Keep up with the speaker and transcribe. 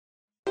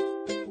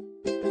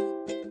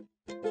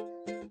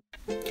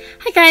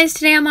Hey guys,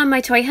 today I'm on my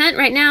toy hunt.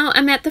 Right now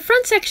I'm at the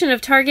front section of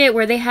Target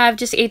where they have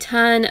just a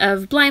ton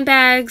of blind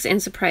bags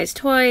and surprise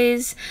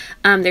toys.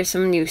 There's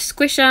some new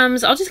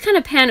Squish'ems. I'll just kind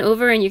of pan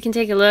over and you can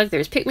take a look.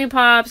 There's Pick Me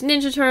Pops,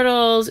 Ninja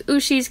Turtles,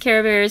 Ushi's,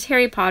 Care Bears,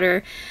 Harry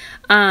Potter.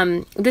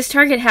 This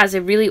Target has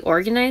a really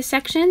organized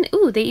section.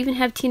 Ooh, they even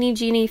have Teeny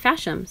Genie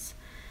Fashions,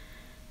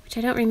 which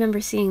I don't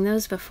remember seeing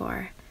those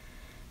before.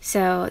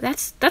 So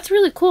that's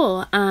really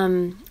cool.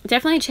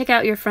 Definitely check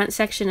out your front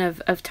section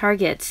of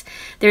Targets.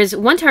 There's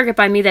one Target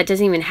by me that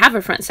doesn't even have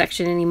a front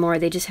section anymore.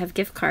 They just have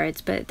gift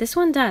cards, but this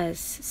one does.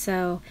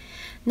 So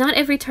not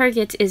every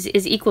Target is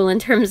equal in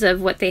terms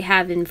of what they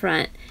have in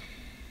front.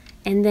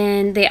 And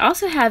then they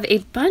also have a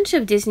bunch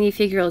of Disney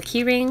figural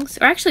key rings,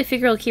 or actually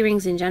figural key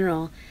rings in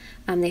general.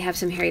 They have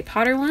some Harry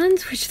Potter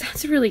ones, which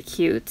that's really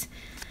cute.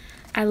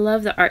 I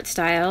love the art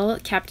style.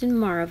 Captain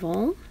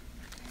Marvel.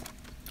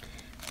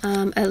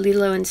 A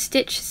Lilo and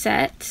Stitch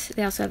set.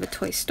 They also have a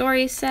Toy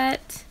Story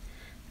set.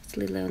 It's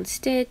Lilo and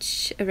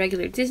Stitch. A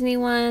regular Disney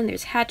one.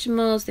 There's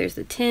Hatchimals. There's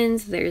the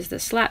tins. There's the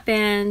slap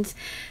bands.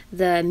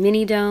 The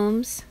mini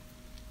domes.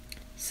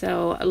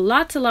 So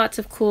lots and lots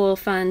of cool,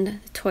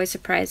 fun toy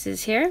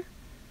surprises here.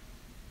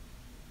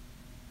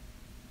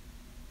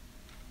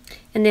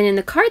 And then in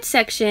the card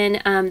section,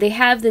 they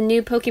have the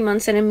new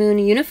Pokemon Sun and Moon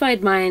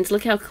Unified Minds.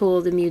 Look how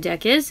cool the Mew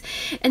deck is.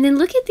 And then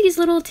look at these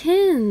little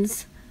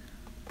tins.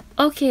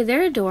 Okay,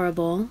 they're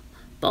adorable.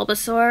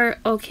 Bulbasaur,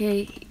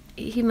 okay,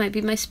 he might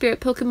be my spirit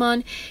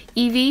Pokemon.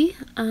 Eevee,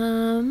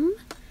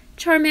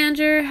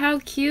 Charmander, how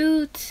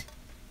cute.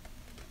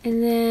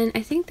 And then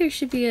I think there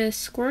should be a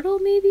Squirtle,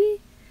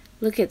 maybe?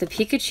 Look at the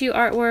Pikachu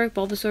artwork.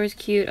 Bulbasaur's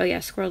cute. Oh yeah,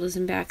 Squirtle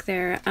isn't back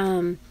there.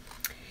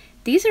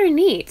 These are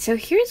neat. So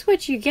here's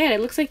what you get. It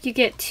looks like you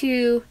get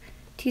 2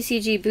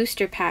 TCG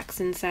booster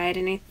packs inside,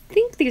 and I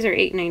think these are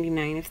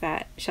 $8.99 if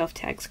that shelf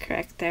tag's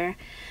correct there.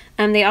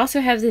 They also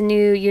have the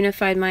new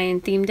Unified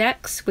Mind theme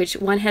decks, which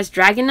one has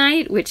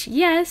Dragonite, which,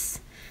 yes,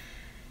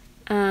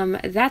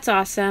 that's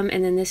awesome.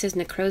 And then this is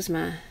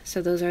Necrozma.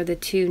 So those are the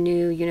 2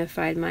 new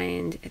Unified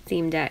Mind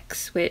theme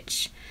decks,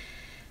 which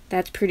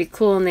that's pretty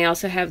cool. And they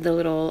also have the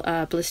little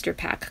blister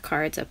pack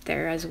cards up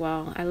there as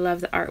well. I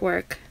love the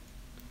artwork.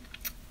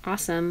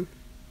 Awesome.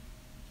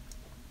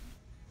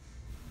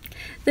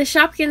 The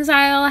Shopkins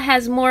aisle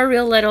has more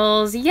Real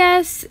Littles.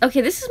 Yes. Okay,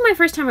 this is my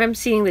first time I'm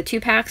seeing the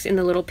 2-packs in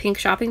the little pink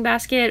shopping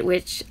basket,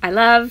 which I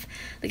love.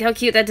 Look how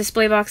cute that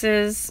display box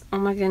is. Oh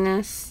my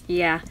goodness.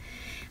 Yeah.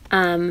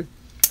 I've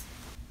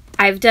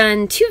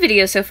done 2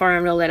 videos so far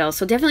on Real Littles,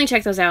 so definitely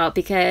check those out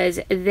because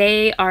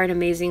they are an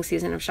amazing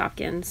season of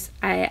Shopkins.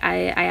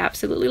 I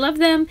absolutely love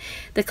them.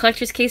 The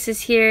collector's case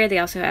is here. They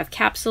also have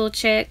capsule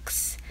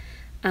chicks.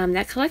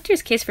 That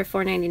collector's case for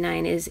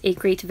 $4.99 is a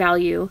great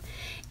value.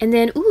 And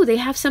then, ooh, they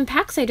have some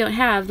packs I don't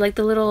have, like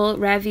the little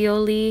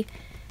ravioli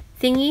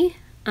thingy,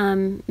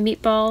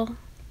 meatball,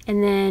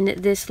 and then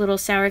this little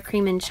sour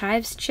cream and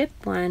chives chip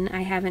one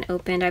I haven't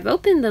opened. I've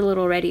opened the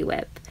little Ready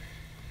Whip.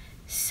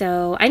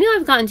 So I know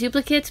I've gotten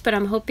duplicates, but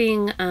I'm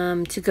hoping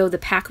to go the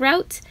pack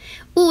route.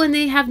 Ooh, and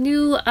they have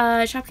new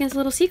Shopkins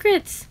Little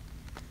Secrets.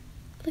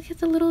 Look at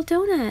the little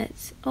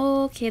donuts.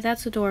 Oh, okay,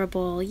 that's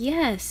adorable.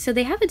 Yes, so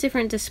they have a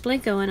different display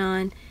going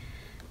on.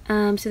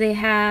 So they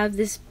have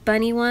this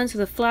bunny one, so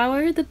the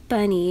flower, the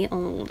bunny.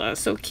 Oh, that's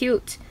so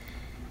cute.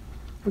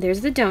 There's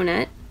the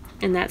donut,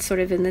 and that's sort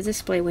of in the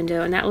display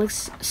window, and that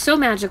looks so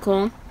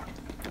magical.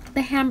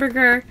 The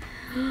hamburger.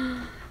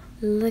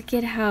 Look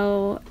at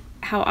how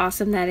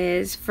awesome that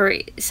is. For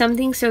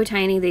something so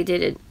tiny, they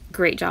did a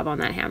great job on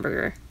that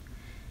hamburger.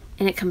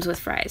 And it comes with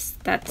fries.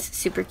 That's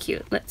super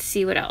cute. Let's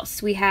see what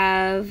else. We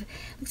have,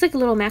 looks like a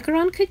little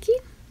macaron cookie.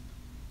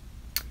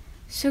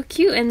 So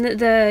cute. And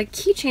the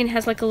keychain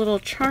has like a little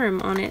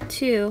charm on it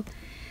too.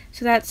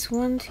 So that's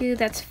 1, 2,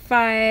 that's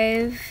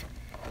 5.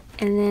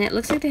 And then it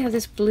looks like they have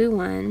this blue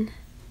one.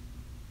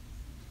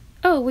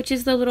 Oh, which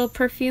is the little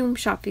perfume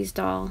Shoppies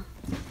doll.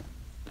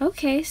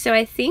 Okay, so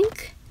I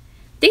think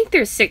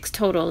there's 6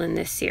 total in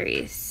this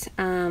series.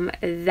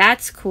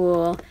 That's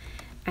cool.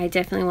 I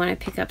definitely want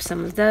to pick up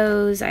some of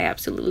those. I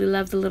absolutely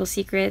love the Little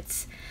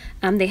Secrets.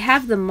 They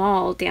have the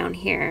mall down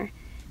here.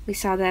 We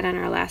saw that on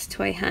our last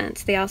toy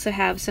hunt. They also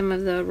have some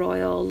of the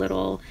royal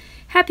little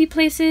happy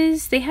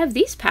places. They have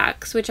these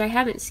packs, which I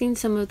haven't seen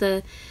some of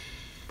the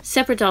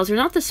separate dolls. They're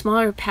not the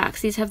smaller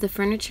packs. These have the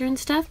furniture and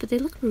stuff, but they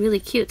look really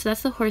cute. So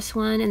that's the horse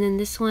one, and then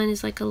this one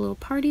is like a little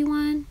party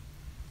one.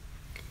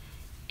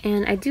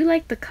 And I do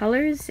like the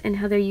colors and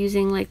how they're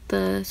using like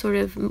the sort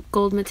of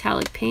gold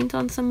metallic paint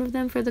on some of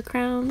them for the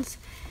crowns.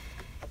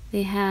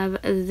 They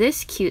have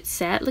this cute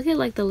set. Look at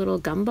like the little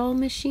gumball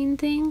machine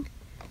thing.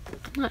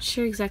 I'm not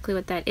sure exactly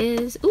what that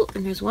is. Ooh,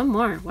 and there's one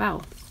more.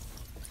 Wow.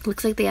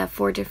 Looks like they have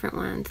 4 different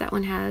ones. That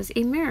one has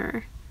a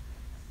mirror.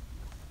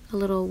 A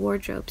little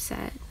wardrobe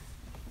set.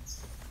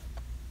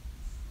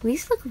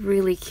 These look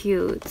really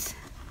cute.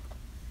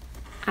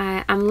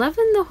 I'm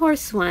loving the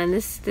horse one.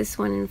 This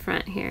one in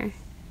front here.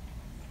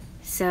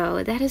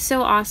 So that is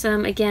so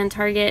awesome. Again,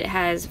 Target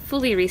has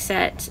fully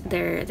reset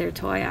their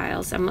toy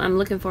aisles. I'm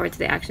looking forward to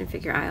the action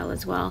figure aisle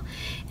as well.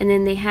 And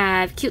then they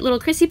have cute little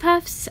Chrissy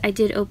Puffs. I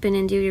did open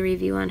and do a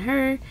review on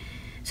her.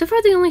 So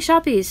far, the only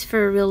Shoppies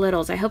for Real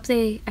Littles. I hope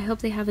they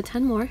have a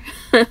ton more,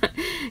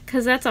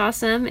 because that's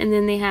awesome. And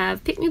then they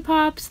have Pick Me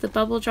Pops, the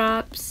Bubble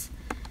Drops.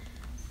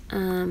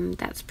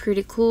 That's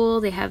pretty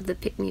cool. They have the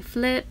Pick Me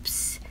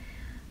Flips.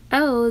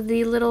 Oh,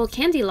 the little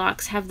Candy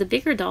Locks have the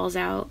bigger dolls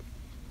out.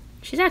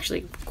 She's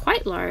actually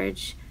quite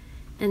large.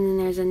 And then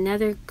there's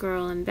another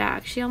girl in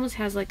back. She almost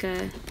has like a,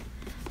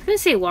 I'm gonna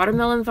say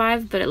watermelon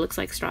vibe, but it looks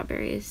like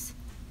strawberries.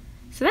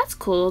 So that's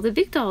cool. The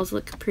big dolls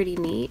look pretty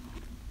neat.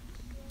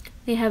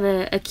 They have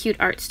a cute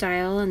art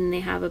style, and they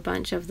have a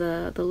bunch of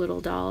the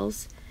little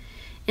dolls.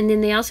 And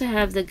then they also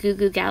have the Goo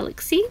Goo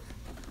Galaxy.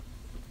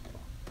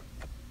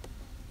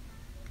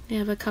 They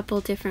have a couple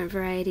different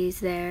varieties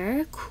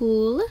there.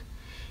 Cool.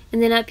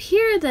 And then up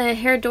here, the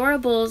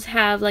Hairdorables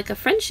have like a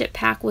friendship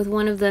pack with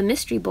one of the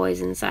mystery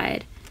boys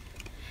inside.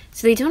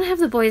 So they don't have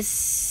the boys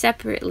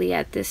separately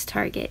at this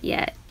Target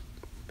yet.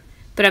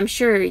 But I'm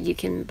sure you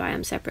can buy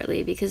them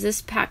separately, because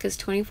this pack is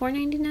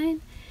 $24.99.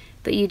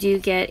 But you do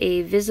get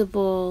a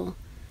visible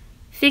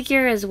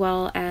figure as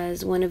well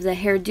as one of the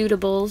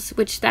Hairdodables,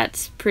 which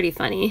that's pretty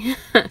funny.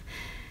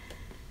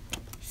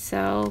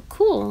 So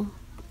cool.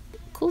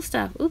 Cool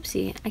stuff.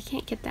 Oopsie, I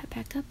can't get that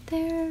back up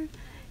there.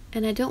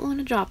 And I don't want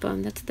to drop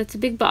them. That's a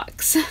big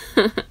box.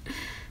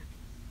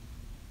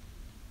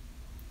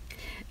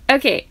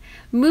 Okay,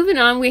 moving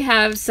on, we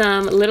have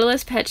some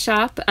Littlest Pet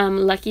Shop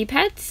Lucky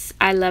Pets.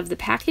 I love the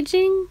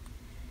packaging.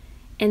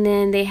 And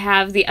then they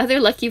have the other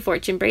Lucky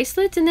Fortune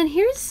bracelets. And then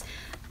here's,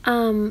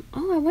 oh,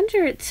 I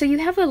wonder, so you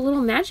have a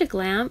little magic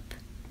lamp.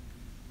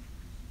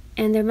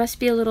 And there must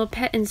be a little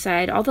pet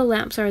inside. All the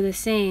lamps are the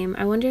same.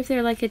 I wonder if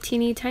they're like a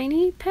teeny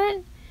tiny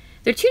pet.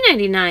 They're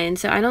 $2.99,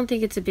 so I don't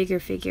think it's a bigger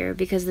figure,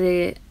 because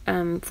the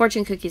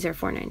fortune cookies are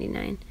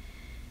 $4.99.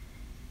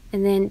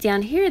 And then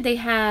down here they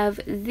have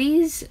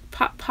these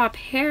pop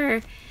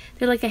hair.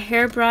 They're like a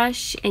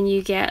hairbrush, and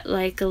you get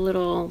like a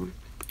little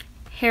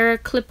hair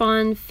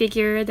clip-on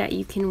figure that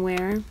you can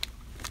wear.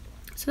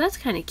 So that's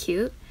kind of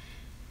cute.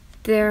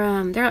 They're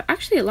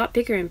actually a lot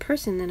bigger in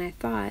person than I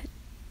thought.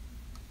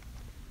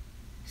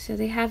 So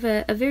they have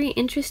a very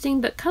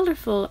interesting but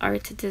colorful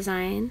art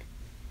design.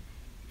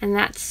 And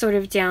that's sort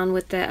of down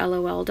with the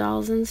LOL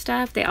dolls and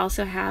stuff. They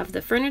also have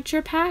the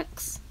furniture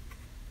packs,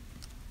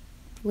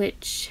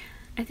 which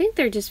I think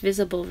they're just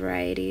visible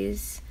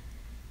varieties.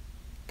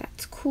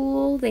 That's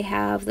cool. They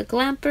have the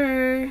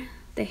Glamper,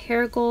 the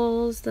Hair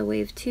Goals, the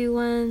Wave 2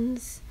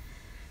 ones,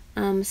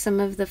 some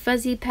of the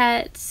Fuzzy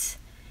Pets,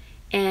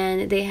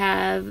 and they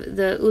have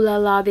the Ooh La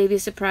La Baby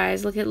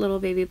Surprise. Look at little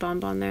baby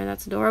Bonbon there.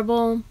 That's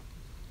adorable.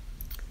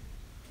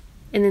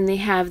 And then they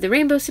have the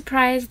Rainbow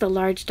Surprise, the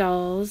large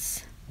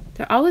dolls.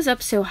 They're always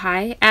up so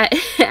high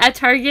at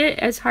Target.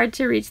 It's hard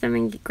to reach them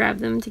and grab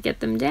them to get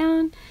them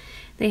down.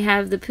 They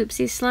have the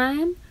Poopsie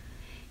Slime.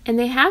 And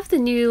they have the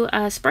new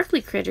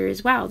Sparkly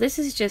Critters. Wow, this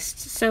is just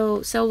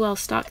so well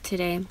stocked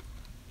today.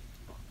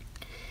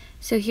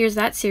 So here's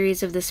that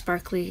series of the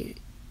Sparkly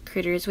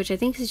Critters, which I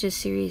think is just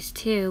series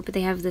 2. But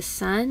they have the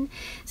Sun.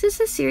 Is this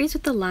a series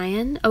with the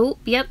lion? Oh,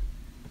 yep.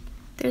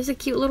 There's a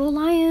cute little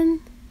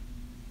lion.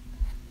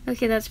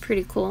 Okay, that's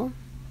pretty cool.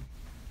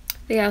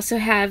 They also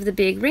have the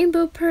big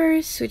rainbow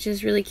purse, which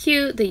is really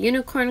cute. The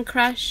Unicorn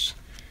Crush,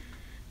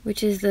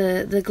 which is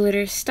the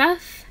glitter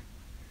stuff.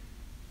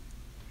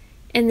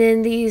 And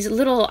then these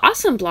little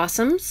Awesome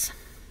Blossoms.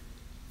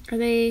 Are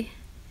they...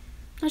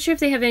 I'm not sure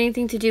if they have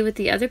anything to do with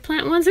the other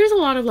plant ones. There's a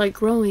lot of like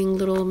growing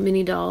little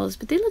mini dolls,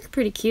 but they look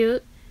pretty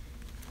cute.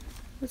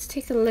 Let's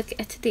take a look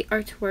at the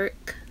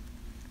artwork.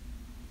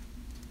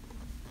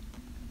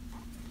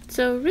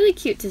 So really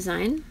cute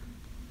design.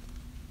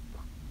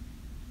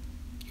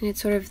 And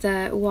it's sort of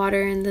the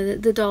water and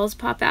the dolls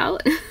pop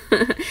out.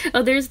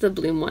 Oh, there's the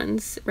bloom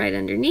ones right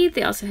underneath.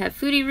 They also have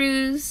Foodie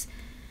Roos,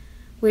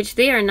 which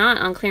they are not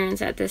on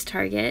clearance at this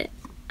Target.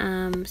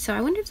 So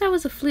I wonder if that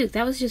was a fluke.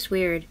 That was just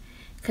weird,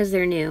 because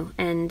they're new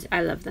and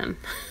I love them.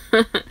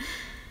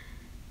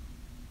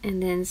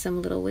 And then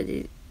some little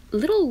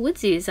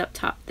woodsies up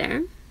top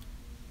there.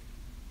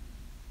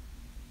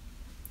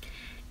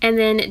 And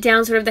then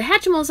down sort of the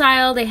Hatchimals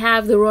aisle, they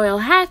have the Royal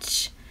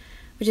Hatch,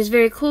 which is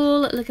very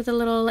cool. Look at the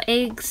little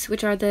eggs,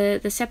 which are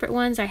the separate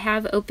ones. I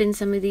have opened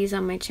some of these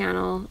on my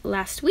channel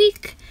last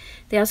week.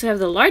 They also have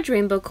the large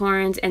rainbow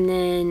corns, and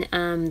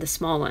then the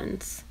small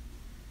ones,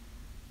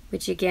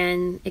 which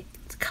again,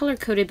 it's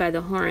color-coded by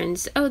the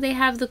horns. Oh, they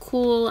have the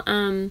cool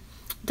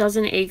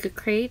dozen egg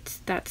crate.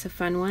 That's a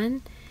fun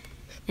one.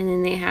 And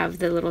then they have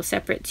the little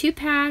separate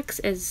 2-packs,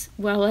 as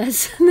well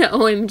as the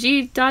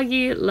OMG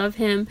doggy. Love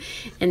him.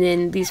 And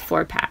then these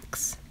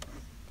 4-packs.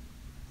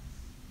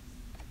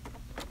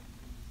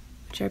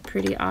 Which are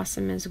pretty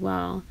awesome as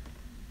well.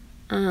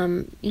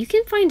 You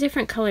can find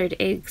different colored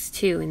eggs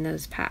too in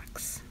those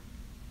packs.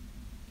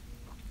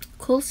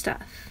 Cool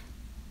stuff.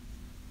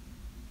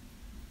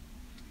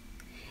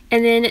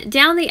 And then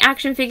down the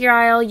action figure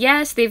aisle,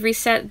 yes, they've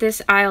reset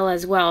this aisle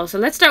as well. So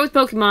let's start with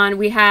Pokemon.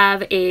 We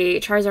have a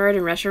Charizard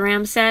and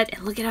Reshiram set.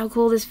 And look at how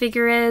cool this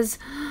figure is.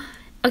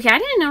 Okay, I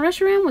didn't know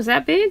Reshiram was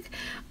that big.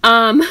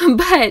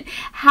 But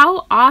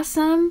how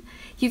awesome.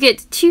 You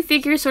get 2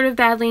 figures sort of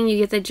battling. You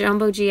get the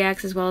Jumbo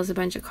GX as well as a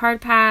bunch of card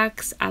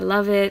packs. I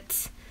love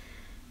it.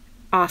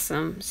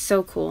 Awesome.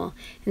 So cool.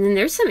 And then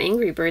there's some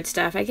Angry Bird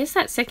stuff. I guess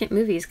that second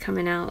movie is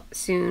coming out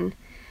soon.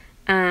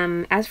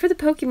 As for the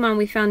Pokemon,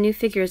 we found new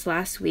figures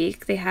last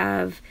week. They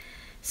have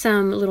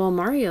some little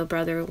Mario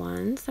Brother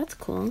ones. That's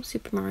cool.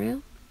 Super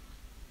Mario.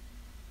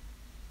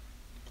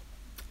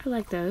 I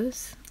like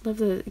those.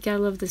 Gotta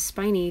love the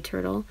spiny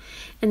turtle.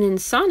 And then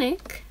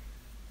Sonic,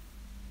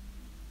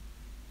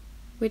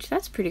 which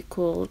that's pretty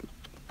cool.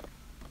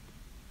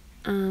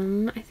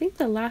 I think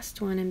the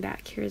last one in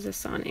back here is a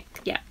Sonic.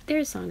 Yeah,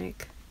 there's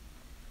Sonic.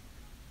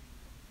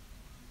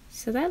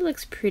 So that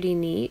looks pretty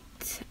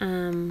neat.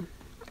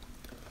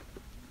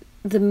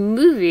 The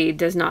movie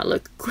does not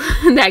look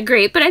that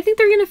great, but I think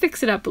they're going to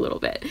fix it up a little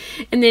bit.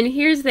 And then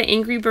here's the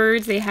Angry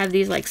Birds. They have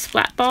these like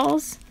splat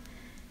balls,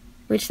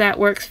 which that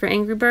works for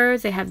Angry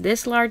Birds. They have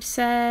this large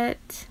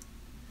set.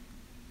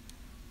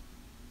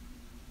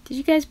 Did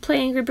you guys play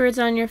Angry Birds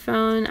on your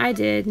phone? I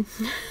did.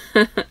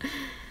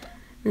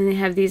 And they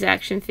have these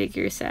action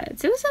figure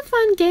sets. It was a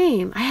fun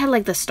game. I had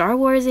like the Star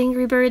Wars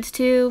Angry Birds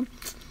too.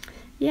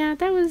 Yeah,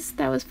 that was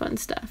fun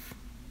stuff.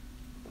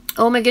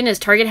 Oh my goodness,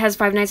 Target has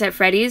Five Nights at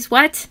Freddy's.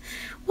 What?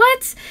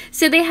 What?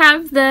 So they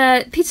have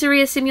the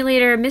Pizzeria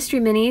Simulator Mystery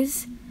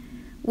Minis,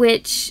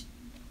 which,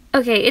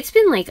 okay, it's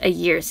been like a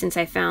year since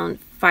I found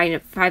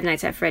Five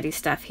Nights at Freddy's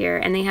stuff here,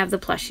 and they have the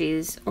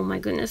plushies. Oh my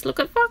goodness, look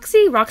at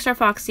Foxy, Rockstar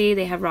Foxy.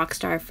 They have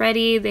Rockstar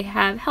Freddy. They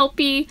have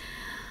Helpy.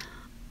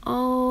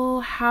 Oh,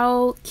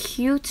 how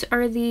cute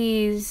are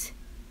these?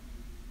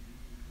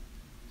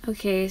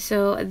 Okay,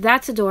 so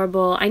that's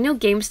adorable. I know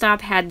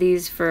GameStop had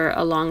these for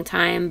a long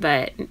time,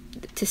 but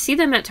to see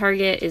them at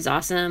Target is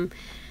awesome.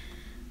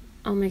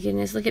 Oh my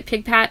goodness, look at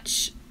Pig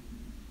Patch.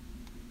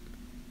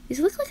 These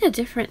look like a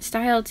different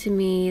style to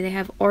me. They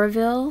have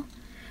Orville,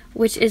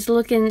 which is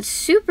looking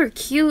super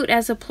cute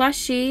as a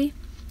plushie.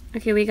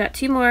 Okay, we got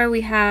 2 more.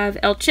 We have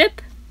El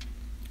Chip.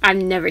 I've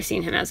never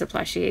seen him as a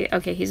plushie.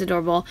 Okay, he's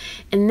adorable.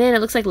 And then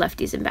it looks like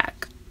Lefty's in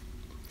back.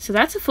 So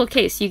that's a full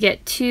case. You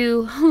get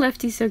 2,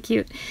 Lefty's so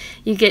cute.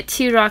 You get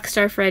 2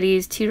 Rockstar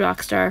Freddys, 2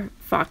 Rockstar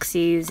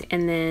Foxies,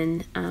 and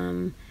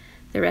then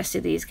the rest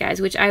of these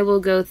guys, which I will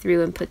go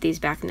through and put these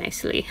back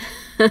nicely.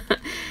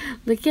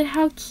 Look at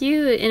how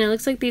cute. And it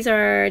looks like these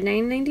are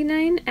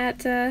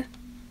 $9.99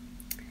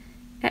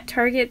 at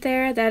Target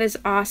there. That is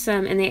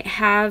awesome. And they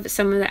have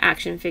some of the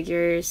action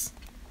figures.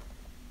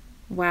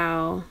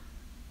 Wow.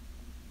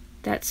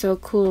 That's so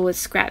cool with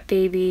Scrap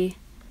Baby.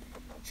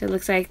 So it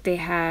looks like they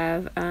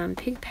have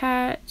Pig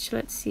Patch,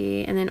 let's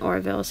see, and then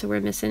Orville, so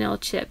we're missing El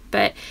Chip.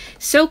 But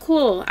so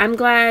cool. I'm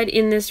glad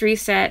in this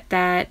reset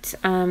that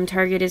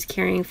Target is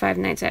carrying Five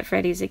Nights at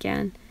Freddy's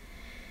again.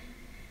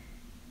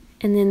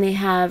 And then they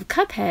have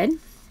Cuphead.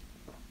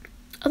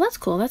 Oh, that's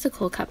cool. That's a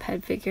cool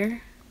Cuphead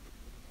figure.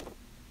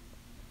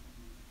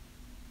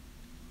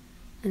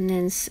 And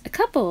then a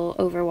couple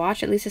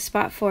Overwatch, at least a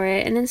spot for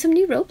it. And then some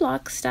new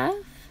Roblox stuff.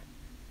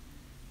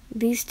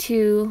 These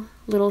 2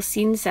 little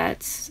scene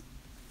sets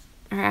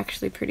are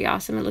actually pretty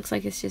awesome. It looks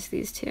like it's just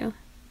these 2.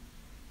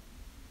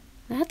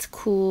 That's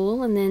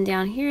cool. And then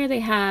down here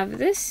they have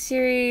this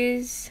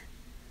series.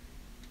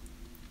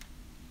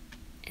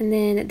 And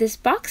then this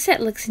box set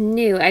looks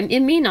new. It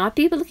may not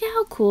be, but look at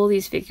how cool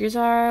these figures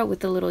are with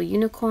the little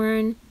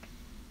unicorn.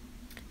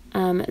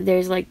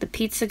 There's like the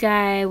pizza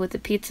guy with the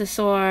pizza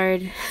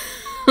sword.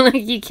 Like,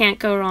 you can't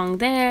go wrong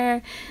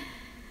there.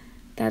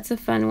 That's a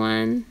fun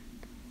one.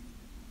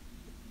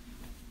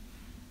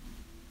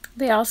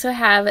 They also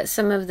have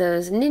some of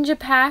those ninja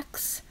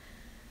packs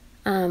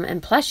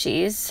and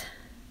plushies.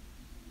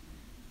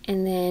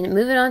 And then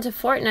moving on to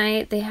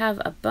Fortnite, they have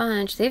a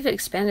bunch. They've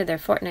expanded their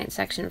Fortnite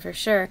section for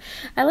sure.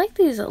 I like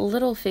these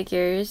little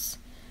figures.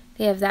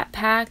 They have that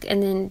pack.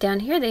 And then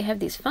down here they have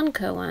these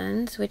Funko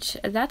ones, which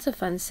that's a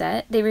fun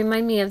set. They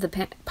remind me of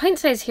the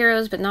pint-sized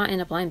heroes, but not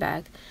in a blind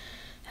bag.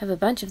 Have a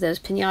bunch of those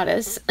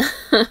piñatas,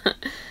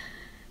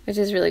 which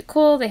is really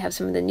cool. They have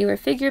some of the newer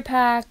figure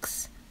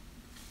packs.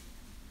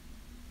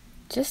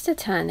 Just a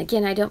ton.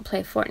 Again, I don't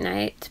play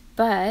Fortnite,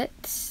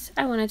 but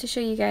I wanted to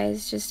show you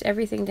guys just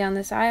everything down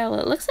this aisle.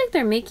 It looks like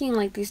they're making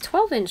like these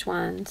 12-inch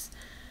ones.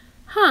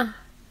 Huh.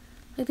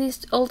 Like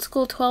these old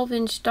school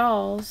 12-inch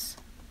dolls.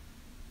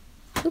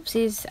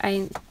 Oopsies.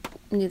 I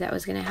knew that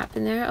was going to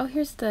happen there. Oh,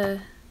 here's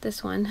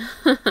this one.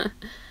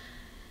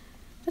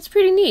 That's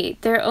pretty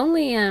neat. They're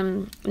only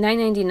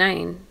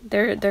 $9.99.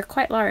 They're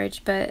quite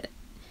large, but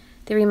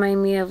they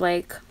remind me of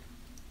like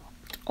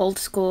old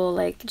school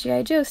like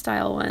G.I. Joe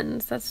style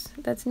ones.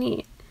 That's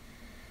neat.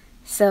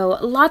 So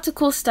lots of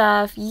cool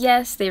stuff.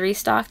 Yes, they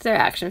restocked their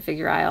action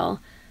figure aisle.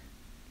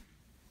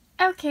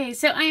 Okay,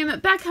 so I am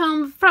back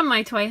home from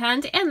my toy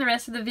hunt, and the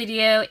rest of the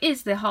video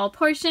is the haul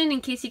portion in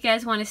case you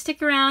guys want to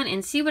stick around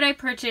and see what I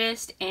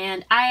purchased.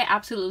 And I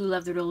absolutely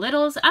love the Real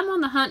Littles. I'm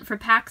on the hunt for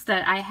packs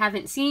that I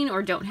haven't seen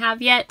or don't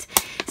have yet.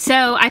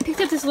 So I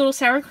picked up this little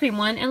sour cream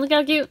one, and look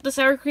how cute the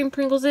sour cream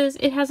Pringles is.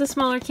 It has a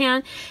smaller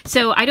can.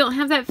 So I don't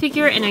have that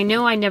figure, and I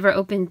know I never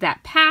opened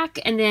that pack.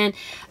 And then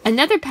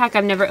another pack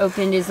I've never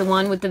opened is the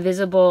one with the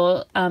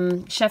visible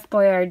Chef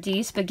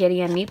Boyardee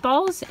spaghetti and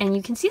meatballs. And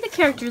you can see the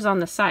characters on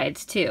the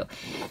sides too.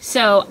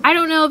 So I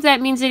don't know if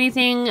that means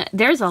anything.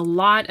 There's a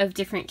lot of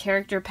different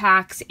character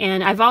packs,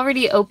 and I've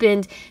already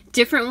opened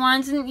different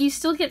ones, and you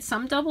still get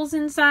some doubles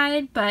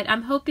inside, but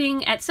I'm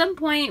hoping at some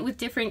point with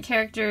different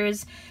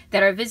characters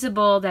that are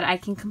visible that I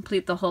can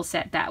complete the whole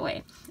set that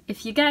way.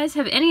 If you guys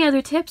have any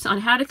other tips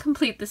on how to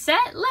complete the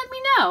set, let me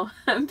know,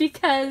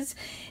 because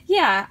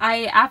yeah,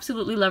 I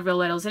absolutely love Real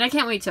Littles, and I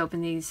can't wait to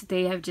open these.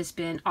 They have just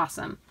been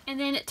awesome.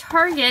 And then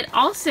Target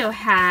also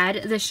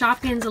had the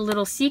Shopkins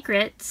Little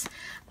Secrets.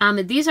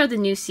 These are the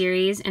new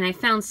series, and I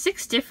found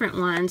 6 different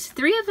ones.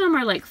 3 of them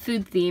are like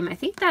food theme. I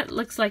think that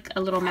looks like a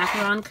little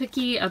macaron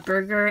cookie, a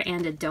burger,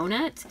 and a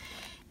donut.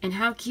 And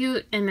how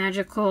cute and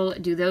magical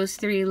do those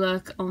 3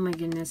 look? Oh my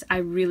goodness, I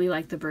really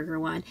like the burger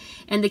one.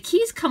 And the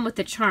keys come with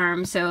the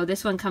charm, so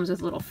this one comes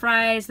with little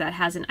fries that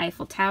has an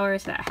Eiffel Tower,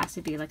 so that has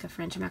to be like a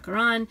French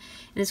macaron. And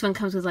this one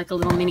comes with like a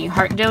little mini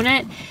heart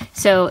donut.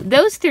 So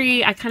those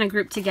 3 I kind of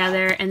grouped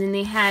together, and then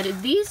they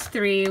had these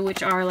 3,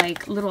 which are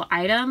like little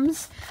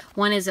items.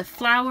 One is a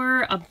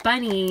flower, a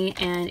bunny,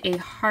 and a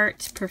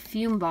heart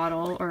perfume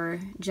bottle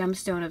or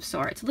gemstone of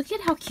sorts. Look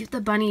at how cute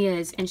the bunny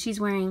is, and she's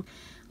wearing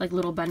like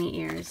little bunny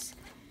ears.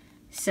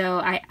 So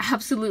I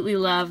absolutely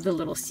love the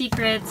Little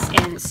Secrets,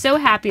 and so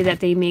happy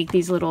that they make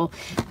these little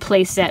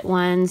playset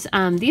ones.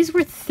 These were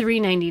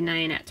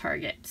 $3.99 at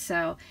Target,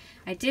 so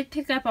I did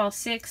pick up all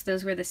 6.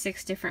 Those were the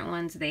 6 different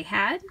ones they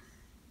had.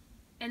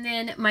 And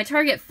then my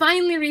Target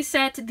finally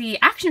reset the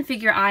action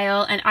figure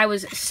aisle, and I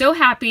was so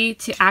happy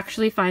to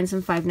actually find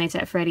some Five Nights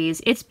at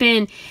Freddy's. It's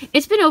been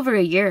over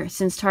a year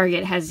since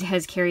Target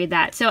has carried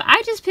that. So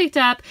I just picked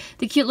up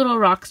the cute little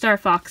Rockstar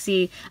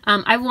Foxy.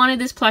 I've wanted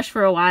this plush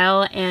for a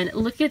while, and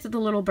look at the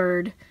little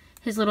bird.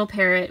 His little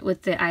parrot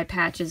with the eye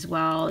patch as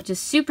well.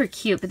 Just super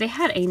cute, but they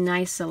had a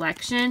nice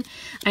selection.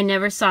 I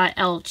never saw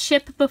El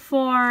Chip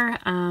before.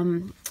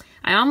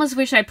 I almost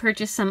wish I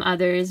purchased some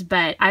others,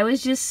 but I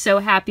was just so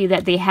happy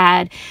that they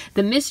had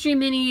the mystery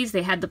minis,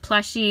 they had the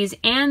plushies,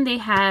 and they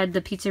had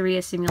the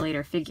Pizzeria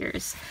Simulator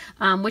figures,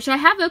 which I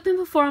have opened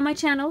before on my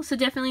channel, so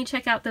definitely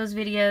check out those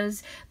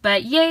videos.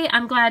 But yay,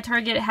 I'm glad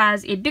Target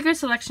has a bigger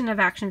selection of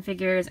action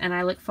figures, and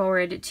I look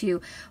forward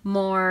to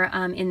more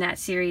in that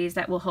series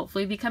that will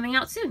hopefully be coming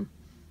out soon.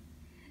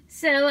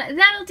 So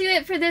that'll do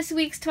it for this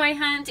week's toy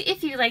hunt.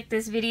 If you liked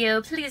this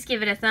video, please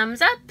give it a thumbs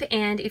up.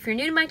 And if you're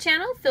new to my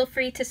channel, feel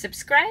free to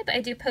subscribe.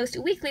 I do post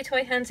weekly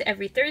toy hunts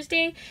every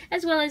Thursday,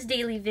 as well as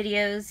daily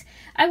videos.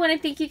 I want to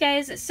thank you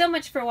guys so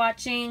much for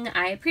watching.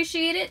 I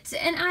appreciate it,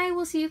 and I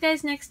will see you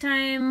guys next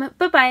time.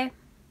 Bye-bye.